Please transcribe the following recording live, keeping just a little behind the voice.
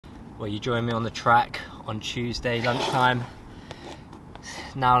Well, you joined me on the track on Tuesday lunchtime.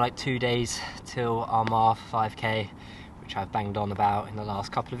 Now like 2 days till Armagh 5k, which I've banged on about in the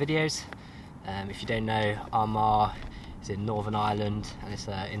last couple of videos. If you don't know, Armagh is in Northern Ireland and it's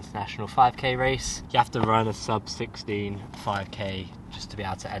an international 5k race. You have to run a sub 16 5k just to be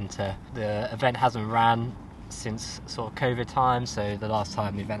able to enter. The event hasn't ran since sort of COVID time, so the last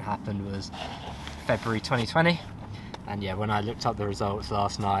time the event happened was February 2020. And yeah, when I looked up the results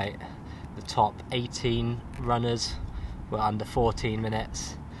last night, the top 18 runners were under 14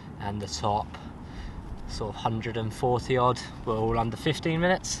 minutes and the top sort of 140 odd were all under 15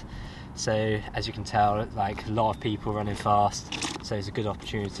 minutes. So as you can tell, like a lot of people running fast, so it's a good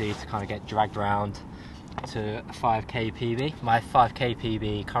opportunity to kind of get dragged around to a 5k PB. My 5k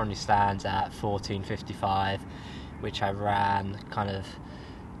PB currently stands at 14:55, which I ran kind of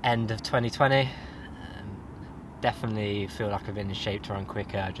end of 2020. Definitely feel like I've been in shape to run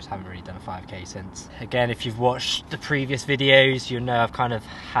quicker. I just haven't really done a 5k since. Again, if you've watched the previous videos, you'll know I've kind of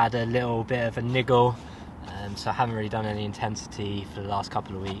had a little bit of a niggle, so I haven't really done any intensity for the last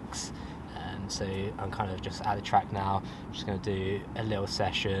couple of weeks. So I'm kind of just at the track now. I'm just going to do a little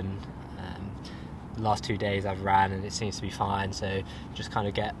session. The last 2 days I've ran and it seems to be fine, so just kind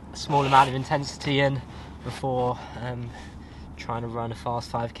of get a small amount of intensity in before trying to run a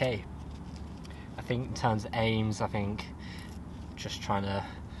fast 5k. I think in terms of aims, I think just trying to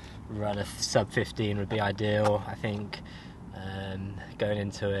run a sub 15 would be ideal. I think going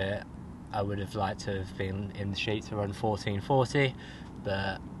into it, I would have liked to have been in the shape to run 14:40,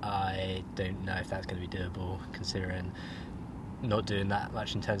 but I don't know if that's going to be doable considering not doing that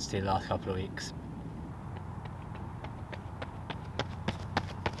much intensity the last couple of weeks.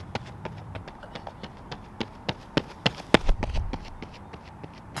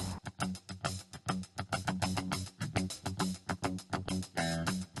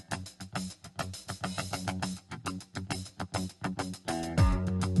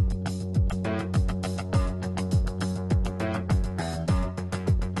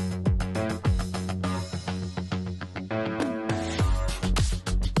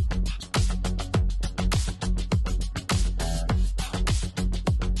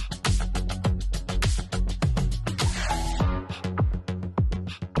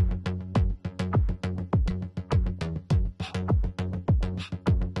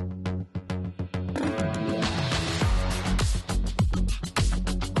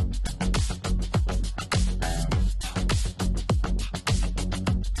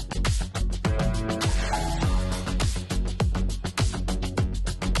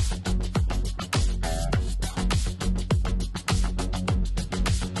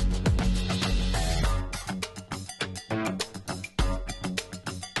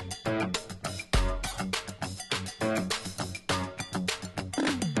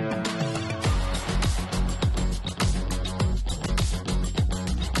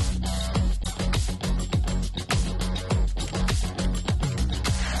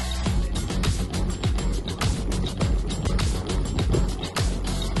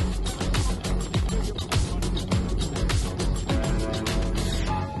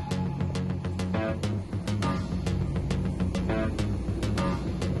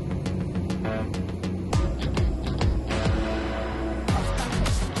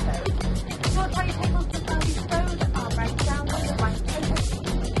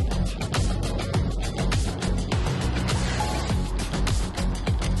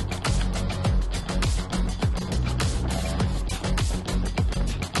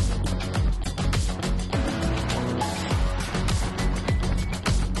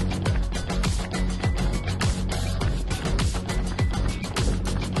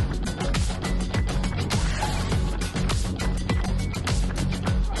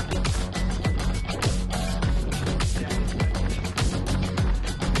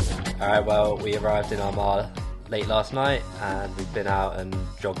 Alright, well, we arrived in Armagh late last night and we've been out and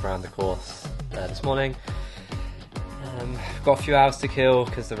jogged around the course this morning. Got a few hours to kill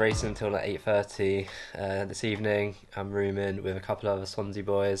because the race is until like 8:30 this evening. I'm rooming with a couple of other Swansea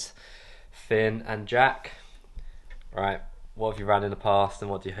boys, Finn and Jack. Right, what have you run in the past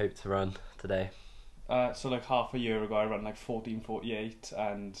and what do you hope to run today? So like half a year ago I ran like 14:48,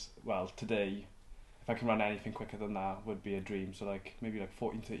 and well, today if I can run anything quicker than that would be a dream, so like maybe like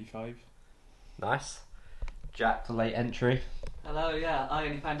 14:35. Nice. Jack, the late entry. Hello, yeah, I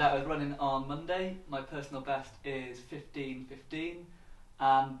only found out I was running on Monday. My personal best is 15:15,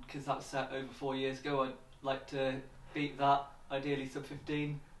 and because that was set over 4 years ago, I'd like to beat that, ideally sub 15,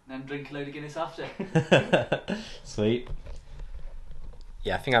 and then drink a load of Guinness after. Sweet.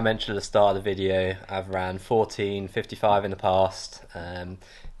 yeah, I think I mentioned at the start of the video, I've ran 14:55 in the past.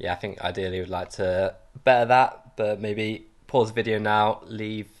 Yeah, I think ideally would like to better that, but maybe pause the video now,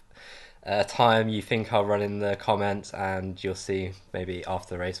 leave time you think I'll run in the comments, and you'll see maybe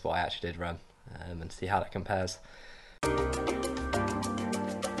after the race what I actually did run, and see how that compares.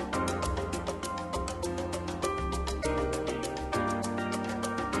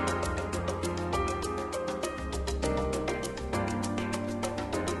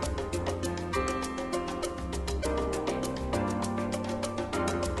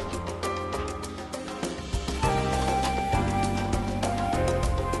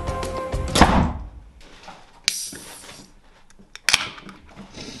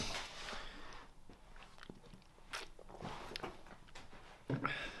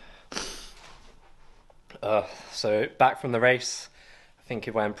 So back from the race, I think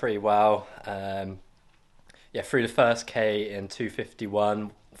it went pretty well. Yeah, through the first K in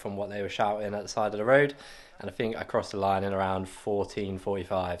 2:51 from what they were shouting at the side of the road, and I think I crossed the line in around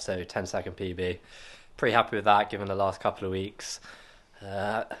 14:45, so 10-second PB. Pretty happy with that given the last couple of weeks.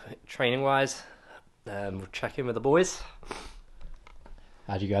 Training wise, we'll check in with the boys.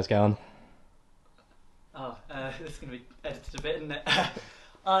 How'd you guys get on? Oh, this is going to be edited a bit, isn't it?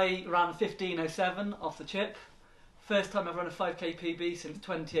 I ran 15:07 off the chip. First time I've run a 5k PB since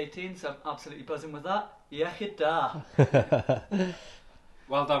 2018, so I'm absolutely buzzing with that. Yeah, da.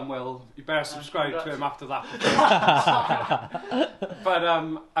 Well done, Will. You better subscribe to him after that. But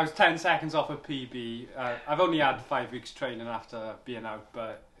I was 10 seconds off a PB. I've only had 5 weeks training after being out,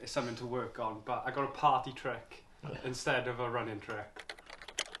 but it's something to work on. But I got a party trick instead of a running trick.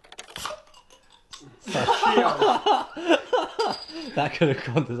 That could have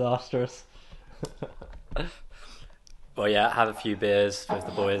gone disastrous. Well, yeah, have a few beers with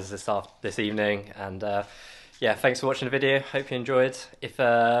the boys this evening, and yeah, thanks for watching the video. Hope you enjoyed. If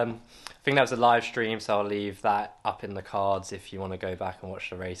I think that was a live stream, so I'll leave that up in the cards if you want to go back and watch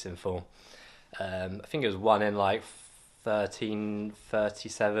the race in full. I think it was one in like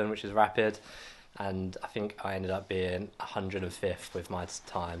 13:37, which is rapid, and I think I ended up being 105th with my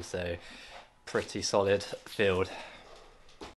time, so pretty solid field.